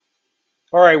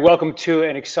All right, welcome to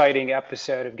an exciting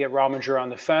episode of Get Rominger on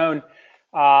the Phone.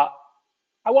 Uh,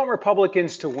 I want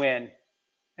Republicans to win,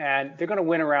 and they're going to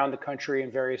win around the country in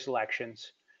various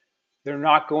elections. They're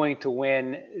not going to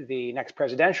win the next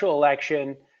presidential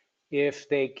election if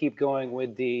they keep going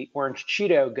with the Orange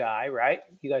Cheeto guy, right?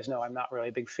 You guys know I'm not really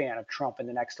a big fan of Trump in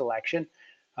the next election.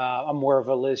 I'm more of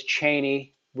a Liz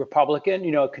Cheney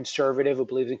Republican, a conservative who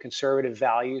believes in conservative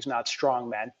values, not strong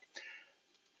men.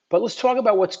 But let's talk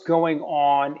about what's going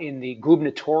on in the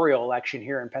gubernatorial election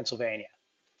here in Pennsylvania.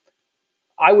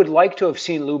 I would like to have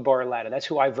seen Lou Barletta. That's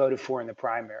who I voted for in the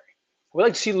primary. I would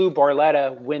like to see Lou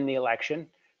Barletta win the election,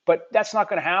 but that's not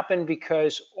going to happen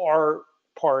because our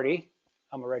party,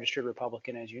 I'm a registered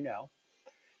Republican, as you know,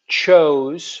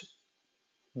 chose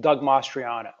Doug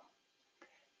Mastriano.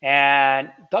 And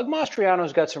Doug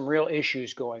Mastriano's got some real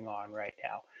issues going on right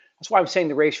now. That's why I'm saying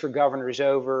the race for governor is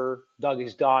over. Doug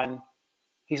is done.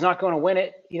 He's not going to win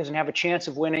it. He doesn't have a chance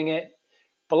of winning it.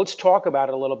 But let's talk about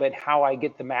it a little bit, how I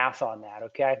get the math on that,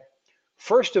 okay?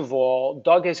 First of all,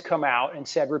 Doug has come out and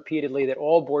said repeatedly that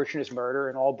all abortion is murder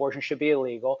and all abortion should be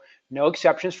illegal. No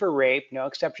exceptions for rape, no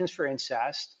exceptions for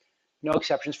incest, no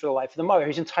exceptions for the life of the mother.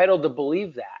 He's entitled to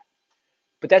believe that.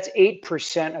 But that's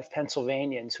 8% of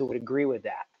Pennsylvanians who would agree with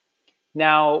that.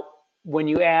 Now, when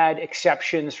you add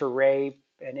exceptions for rape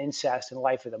and incest and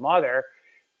life of the mother,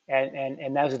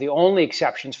 and those are the only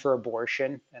exceptions for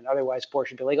abortion, and otherwise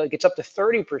abortion be legal, it gets up to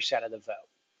 30% of the vote.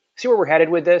 See where we're headed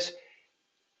with this?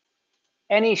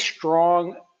 Any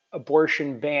strong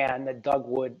abortion ban that Doug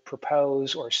would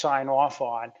propose or sign off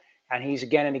on, and he's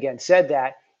again and again said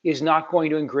that, is not going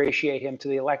to ingratiate him to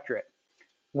the electorate.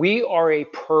 We are a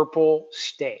purple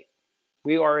state.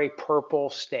 We are a purple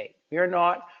state. We are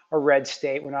not a red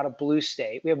state. We're not a blue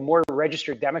state. We have more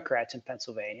registered Democrats in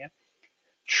Pennsylvania.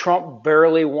 Trump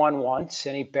barely won once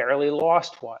and he barely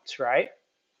lost once, right?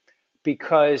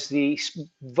 Because the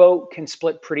vote can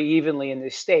split pretty evenly in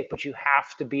this state, but you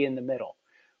have to be in the middle.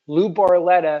 Lou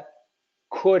Barletta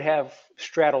could have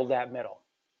straddled that middle.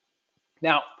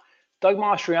 Now, Doug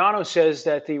Mastriano says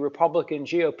that the Republican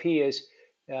GOP is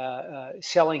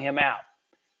selling him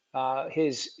out.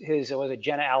 His was it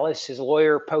Jenna Ellis, his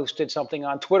lawyer, posted something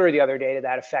on Twitter the other day to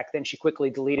that effect. Then she quickly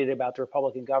deleted it about the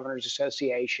Republican Governors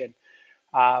Association.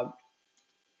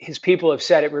 His people have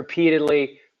said it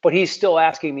repeatedly, but he's still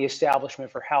asking the establishment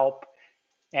for help.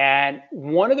 And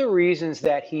one of the reasons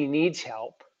that he needs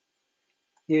help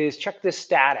is, check this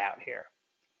stat out here.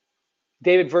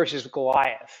 David versus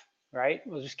Goliath, right?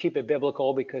 We'll just keep it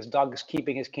biblical because Doug's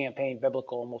keeping his campaign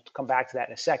biblical, and we'll come back to that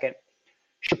in a second.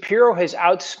 Shapiro has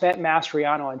outspent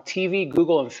Mastriano on TV,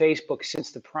 Google, and Facebook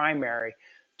since the primary.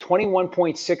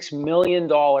 $21.6 million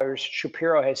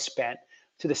Shapiro has spent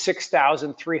to the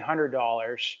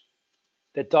 $6,300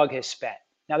 that Doug has spent.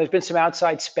 Now, there's been some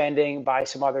outside spending by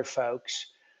some other folks.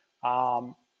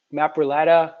 Matt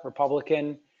Barletta,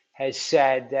 Republican, has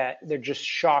said that they're just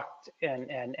shocked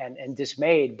and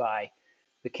dismayed by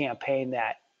the campaign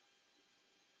that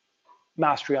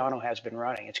Mastriano has been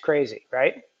running. It's crazy,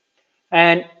 right?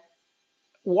 And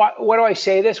what do I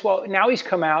say this? Well, now he's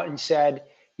come out and said,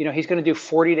 he's going to do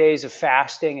 40 days of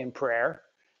fasting and prayer.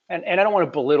 And I don't want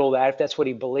to belittle that if that's what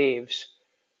he believes,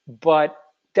 but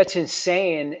that's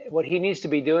insane. What he needs to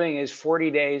be doing is 40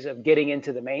 days of getting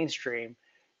into the mainstream,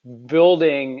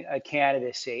 building a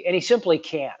candidacy, and he simply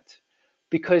can't,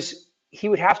 because he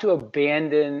would have to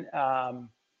abandon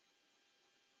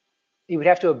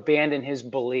his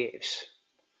beliefs.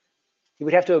 He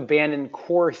would have to abandon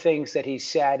core things that he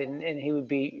said, and he would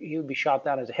be shot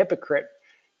down as a hypocrite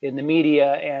in the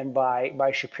media and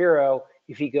by Shapiro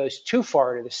if he goes too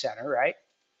far to the center, right?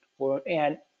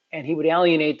 And he would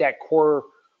alienate that core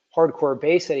hardcore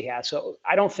base that he has. So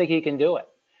I don't think he can do it.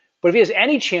 But if he has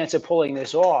any chance of pulling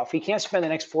this off, he can't spend the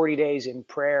next 40 days in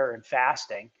prayer and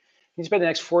fasting. He can spend the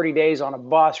next 40 days on a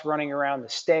bus running around the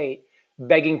state,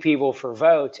 begging people for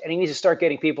votes, and he needs to start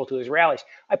getting people to his rallies.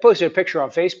 I posted a picture on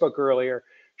Facebook earlier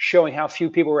showing how few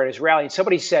people were at his rally. And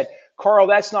somebody said, Carl,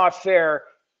 that's not fair.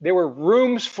 There were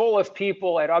rooms full of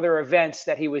people at other events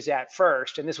that he was at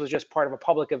first, and this was just part of a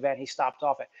public event he stopped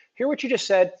off at. Hear what you just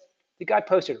said? The guy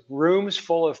posted rooms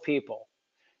full of people.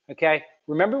 Okay.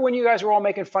 Remember when you guys were all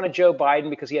making fun of Joe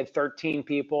Biden because he had 13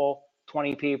 people,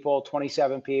 20 people,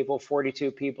 27 people,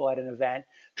 42 people at an event?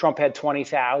 Trump had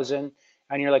 20,000.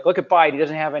 And you're like, look at Biden. He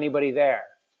doesn't have anybody there.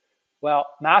 Well,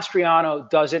 Mastriano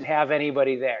doesn't have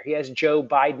anybody there. He has Joe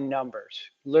Biden numbers,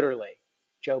 literally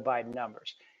Joe Biden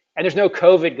numbers. And there's no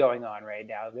COVID going on right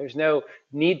now. There's no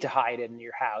need to hide it in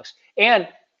your house. And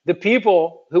the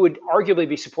people who would arguably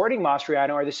be supporting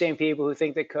Mastriano are the same people who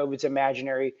think that COVID's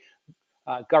imaginary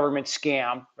government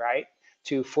scam, right?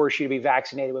 to force you to be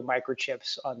vaccinated with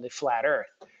microchips on the flat earth.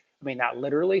 I mean, not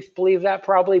literally believe that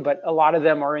probably, but a lot of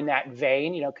them are in that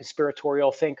vein,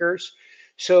 conspiratorial thinkers.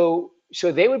 So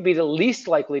they would be the least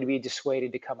likely to be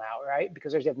dissuaded to come out, right?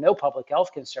 Because they have no public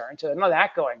health concern. So none of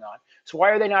that going on. So why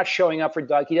are they not showing up for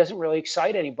Doug? He doesn't really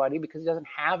excite anybody because he doesn't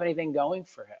have anything going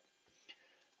for him.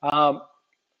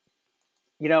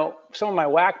 Some of my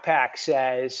whack pack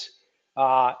says,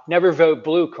 never vote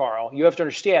blue, Carl. You have to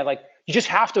understand, like, you just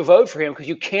have to vote for him because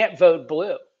you can't vote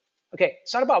blue. Okay,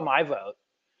 it's not about my vote.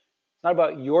 It's not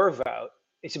about your vote.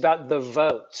 It's about the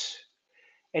votes.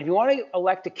 And if you want to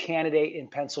elect a candidate in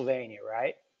Pennsylvania,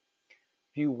 right?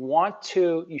 If you want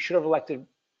to, you should have elected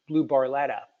Lou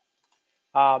Barletta.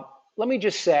 Let me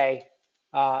just say,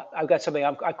 I've got something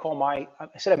I call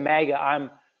instead of MAGA,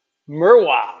 I'm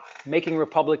Murwah, making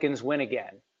Republicans win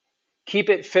again. Keep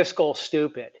it fiscal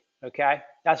stupid, okay?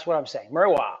 That's what I'm saying.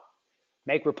 Murwah,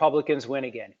 make Republicans win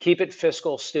again. Keep it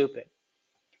fiscal stupid.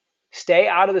 Stay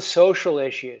out of the social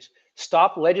issues.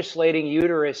 Stop legislating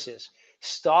uteruses.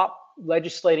 Stop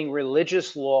legislating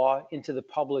religious law into the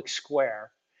public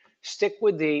square. Stick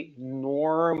with the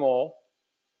normal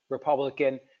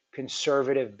Republican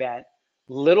conservative bent,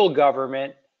 little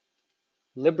government,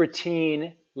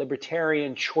 libertarian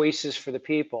choices for the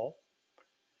people,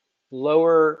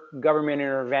 lower government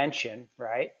intervention,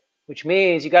 right? Which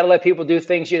means you got to let people do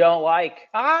things you don't like.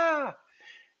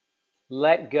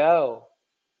 Let go,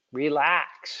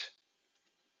 relax,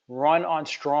 run on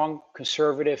strong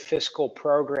conservative fiscal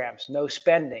programs, no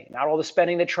spending, not all the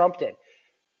spending that Trump did.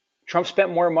 Trump spent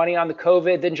more money on the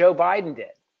COVID than Joe Biden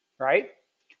did, right?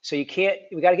 So we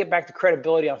got to get back to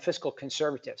credibility on fiscal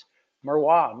conservatives.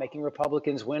 Murwah, making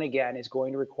Republicans win again, is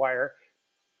going to require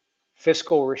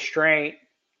fiscal restraint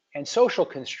and social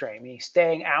constraint, meaning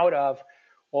staying out of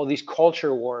all these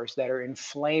culture wars that are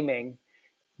inflaming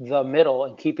the middle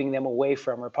and keeping them away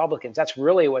from Republicans. That's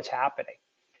really what's happening.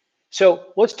 So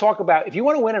let's talk about, if you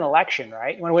want to win an election,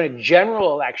 right? You want to win a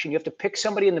general election, you have to pick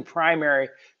somebody in the primary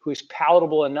who is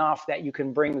palatable enough that you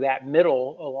can bring that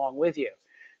middle along with you.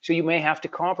 So you may have to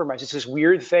compromise. It's this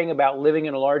weird thing about living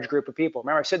in a large group of people.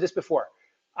 Remember, I said this before.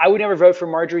 I would never vote for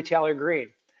Marjorie Taylor Greene.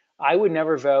 I would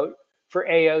never vote for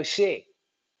AOC.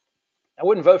 I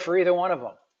wouldn't vote for either one of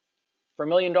them for $1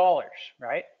 million,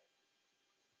 right?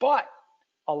 But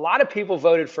a lot of people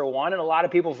voted for one and a lot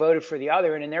of people voted for the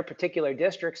other. And in their particular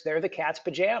districts, they're the cat's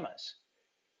pajamas.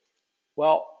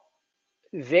 Well,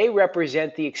 they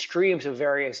represent the extremes of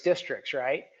various districts,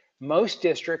 right? Most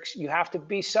districts, you have to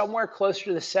be somewhere closer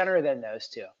to the center than those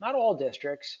two. Not all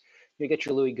districts. You get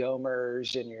your Louis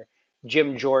Gomers and your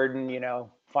Jim Jordan,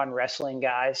 fun wrestling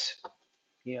guys.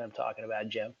 You know what I'm talking about,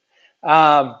 Jim.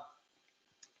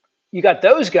 You got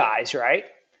those guys, right?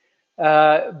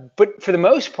 But for the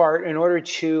most part, in order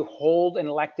to hold an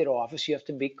elected office, you have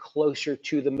to be closer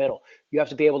to the middle. You have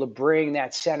to be able to bring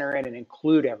that center in and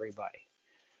include everybody.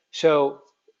 So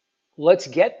let's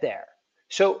get there.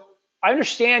 So I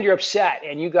understand you're upset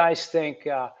and you guys think,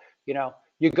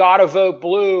 you got to vote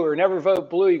blue or never vote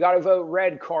blue. You got to vote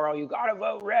red, Carl. You got to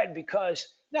vote red because,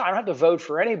 no, I don't have to vote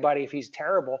for anybody if he's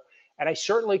terrible. And I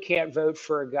certainly can't vote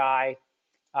for a guy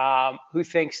who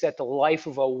thinks that the life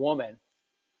of a woman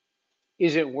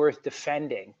isn't worth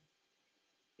defending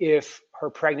if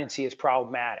her pregnancy is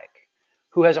problematic,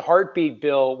 who has a heartbeat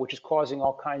bill, which is causing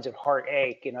all kinds of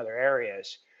heartache in other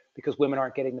areas because women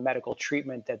aren't getting the medical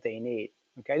treatment that they need.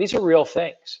 Okay, these are real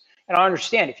things. And I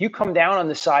understand if you come down on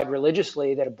the side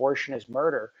religiously that abortion is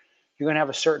murder, you're going to have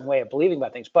a certain way of believing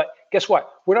about things. But guess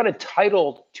what? We're not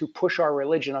entitled to push our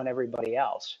religion on everybody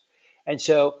else. And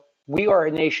so we are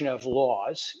a nation of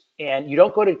laws, and you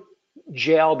don't go to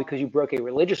jail because you broke a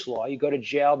religious law. You go to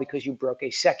jail because you broke a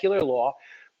secular law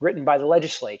written by the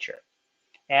legislature.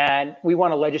 And we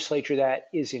want a legislature that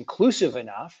is inclusive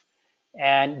enough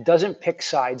and doesn't pick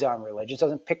sides on religions,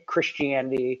 doesn't pick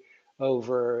Christianity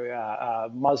over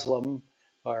Muslim,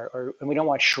 and we don't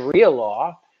want Sharia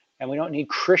law, and we don't need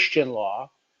Christian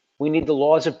law. We need the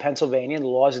laws of Pennsylvania and the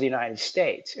laws of the United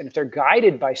States. And if they're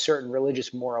guided by certain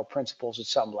religious moral principles at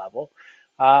some level,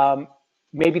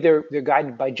 maybe they're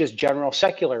guided by just general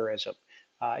secularism.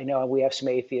 We have some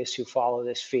atheists who follow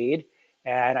this feed,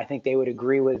 and I think they would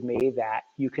agree with me that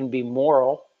you can be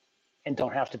moral and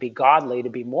don't have to be godly to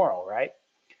be moral, right?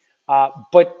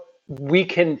 But we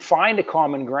can find a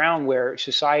common ground where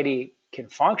society can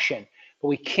function, but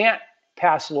we can't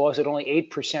pass laws that only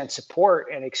 8% support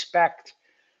and expect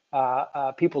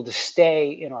people to stay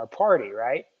in our party,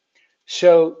 right?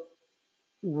 So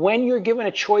when you're given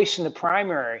a choice in the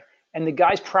primary and the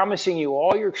guy's promising you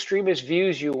all your extremist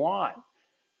views you want,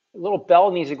 a little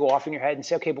bell needs to go off in your head and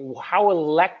say, okay, but how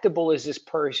electable is this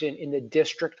person in the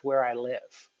district where I live?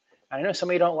 And I know some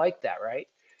of you don't like that, right?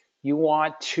 You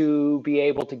want to be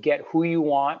able to get who you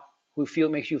want, who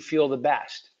makes you feel the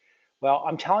best. Well,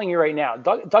 I'm telling you right now,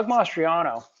 Doug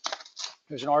Mastriano,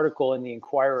 there's an article in the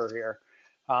Inquirer here.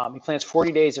 He plans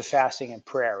 40 days of fasting and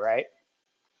prayer, right?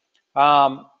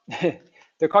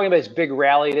 They're talking about this big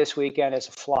rally this weekend as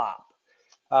a flop.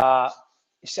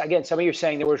 Again, some of you are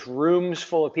saying there was rooms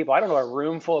full of people. I don't know what a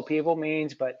room full of people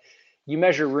means, but you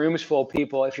measure rooms full of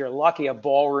people. If you're lucky, a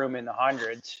ballroom in the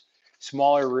hundreds,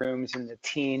 smaller rooms in the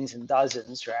teens and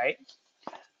dozens, right?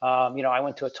 I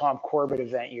went to a Tom Corbett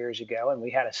event years ago, and we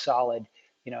had a solid,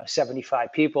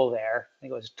 75 people there. I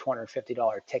think it was a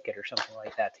 $250 ticket or something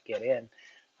like that to get in.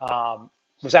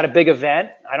 Was that a big event?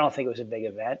 I don't think it was a big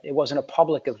event. It wasn't a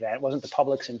public event. It wasn't the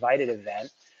public's invited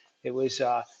event. It was,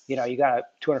 you got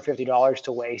 $250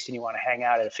 to waste and you want to hang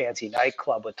out at a fancy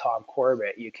nightclub with Tom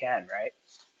Corbett, you can, right?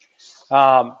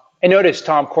 And notice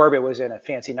Tom Corbett was in a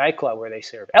fancy nightclub where they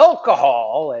serve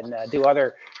alcohol and do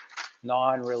other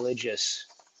non-religious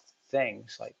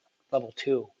things like Level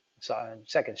 2 on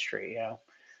 2nd Street,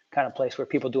 kind of place where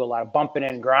people do a lot of bumping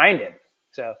and grinding.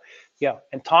 So,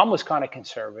 and Tom was kind of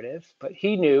conservative, but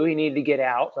he knew he needed to get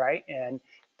out, right? And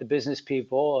the business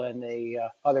people and the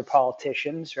other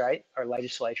politicians, right? Our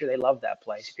legislature, they love that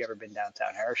place if you've ever been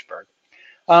downtown Harrisburg.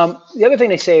 The other thing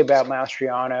they say about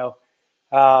Mastriano,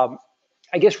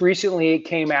 I guess recently it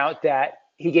came out that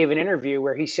he gave an interview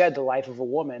where he said the life of a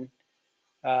woman,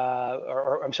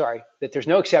 that there's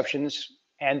no exceptions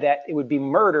and that it would be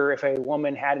murder if a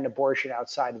woman had an abortion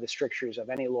outside of the strictures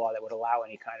of any law that would allow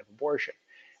any kind of abortion.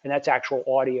 And that's actual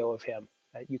audio of him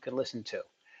that you can listen to.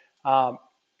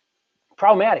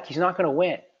 Problematic. He's not going to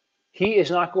win. He is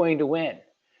not going to win.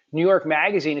 New York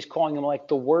Magazine is calling him like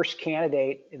the worst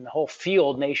candidate in the whole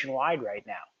field nationwide right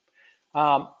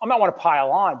now. I might want to pile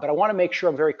on, but I want to make sure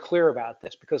I'm very clear about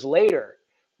this because later,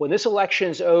 when this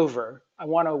election's over, I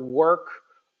want to work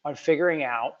on figuring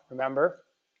out, remember,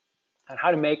 on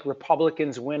how to make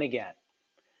Republicans win again.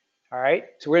 All right?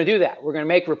 So we're going to do that. We're going to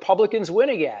make Republicans win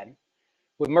again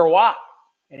with Merwat.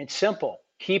 And it's simple.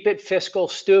 Keep it fiscal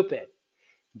stupid.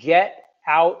 Get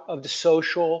out of the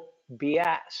social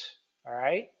BS. All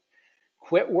right?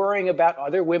 Quit worrying about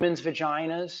other women's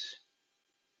vaginas.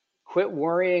 Quit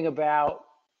worrying about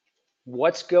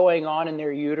what's going on in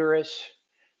their uterus.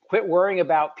 Quit worrying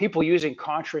about people using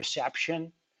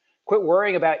contraception. Quit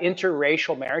worrying about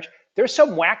interracial marriage. There's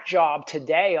some whack job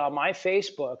today on my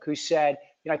Facebook who said,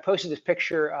 I posted this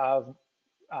picture of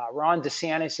Ron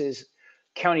DeSantis's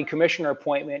county commissioner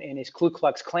appointment in his Ku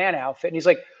Klux Klan outfit. And he's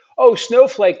like, oh,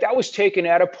 Snowflake, that was taken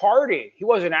at a party. He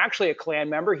wasn't actually a Klan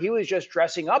member. He was just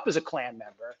dressing up as a Klan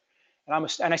member.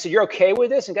 And I said, you're okay with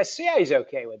this? And guys said, yeah, he's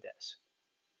okay with this.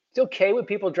 It's okay with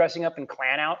people dressing up in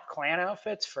Klan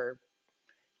outfits for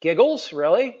giggles,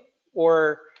 really?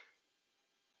 Or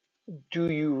do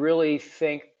you really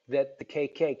think that the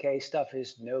KKK stuff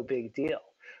is no big deal?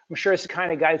 I'm sure it's the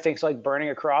kind of guy who thinks like burning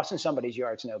a cross in somebody's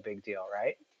yard is no big deal,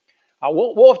 right?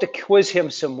 We'll have to quiz him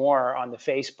some more on the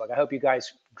Facebook. I hope you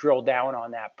guys drill down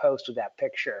on that post with that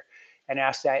picture and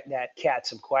ask that cat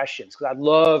some questions because I'd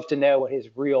love to know what his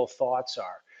real thoughts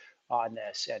are on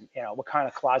this and what kind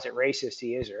of closet racist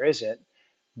he is or isn't.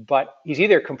 But he's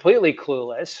either completely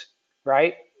clueless,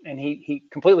 right? And he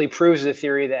completely proves the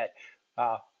theory that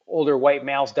older white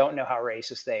males don't know how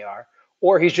racist they are,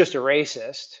 or he's just a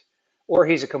racist, or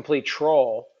he's a complete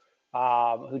troll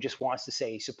who just wants to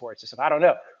say he supports this. I don't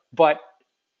know. But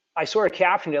I sort of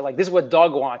captioned it like, this is what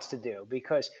Doug wants to do.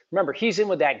 Because remember, he's in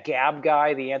with that Gab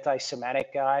guy, the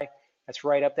anti-Semitic guy. That's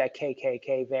right up that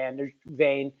KKK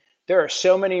vein. There are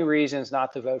so many reasons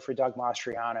not to vote for Doug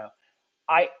Mastriano.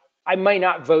 I might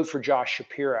not vote for Josh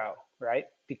Shapiro, right?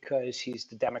 Because he's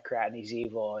the Democrat and he's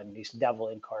evil and he's the devil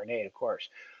incarnate, of course.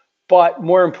 But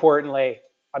more importantly,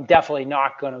 I'm definitely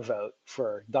not going to vote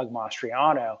for Doug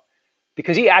Mastriano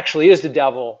because he actually is the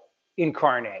devil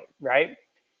incarnate, right?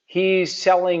 He's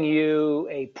selling you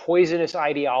a poisonous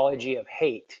ideology of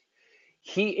hate.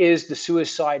 He is the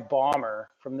suicide bomber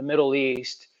from the Middle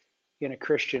East in a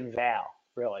Christian veil,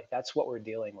 really. That's what we're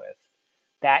dealing with.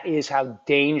 That is how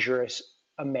dangerous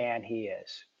a man he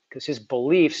is because his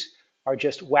beliefs are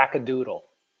just wackadoodle.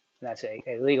 That's a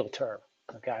legal term,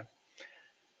 okay?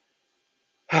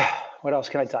 What else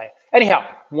can I tell you? Anyhow,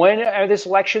 when this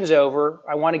election's over,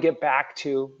 I want to get back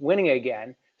to winning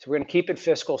again. So we're going to keep it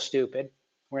fiscal stupid.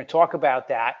 We're going to talk about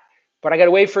that. But I got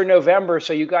to wait for November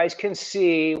so you guys can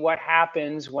see what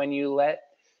happens when you let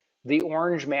the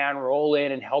orange man roll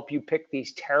in and help you pick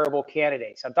these terrible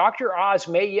candidates. Now, Dr. Oz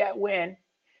may yet win.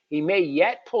 He may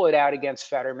yet pull it out against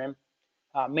Fetterman,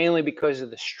 mainly because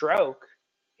of the stroke,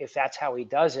 if that's how he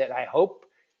does it. I hope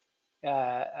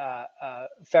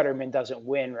Fetterman doesn't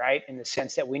win, right? In the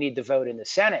sense that we need to vote in the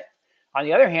Senate. On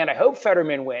the other hand, I hope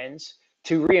Fetterman wins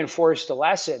to reinforce the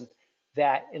lesson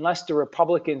that unless the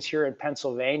Republicans here in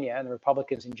Pennsylvania and the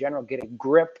Republicans in general get a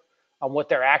grip on what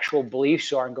their actual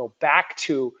beliefs are and go back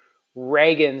to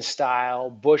Reagan style,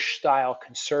 Bush style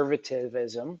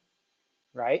conservatism,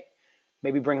 right?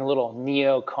 Maybe bring a little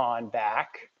neocon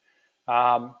back.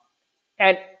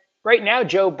 And right now,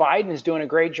 Joe Biden is doing a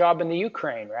great job in the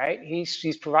Ukraine, right?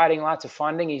 He's providing lots of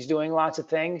funding. He's doing lots of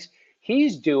things.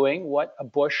 He's doing what a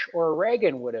Bush or a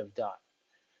Reagan would have done.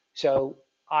 So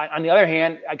on the other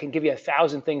hand, I can give you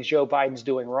 1,000 things Joe Biden's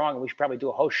doing wrong. We should probably do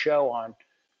a whole show on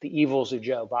the evils of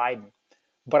Joe Biden.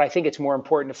 But I think it's more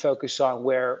important to focus on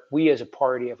where we as a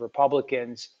party of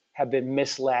Republicans have been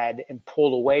misled and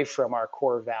pulled away from our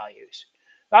core values.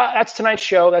 That's tonight's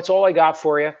show. That's all I got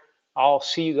for you. I'll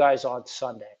see you guys on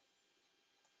Sunday.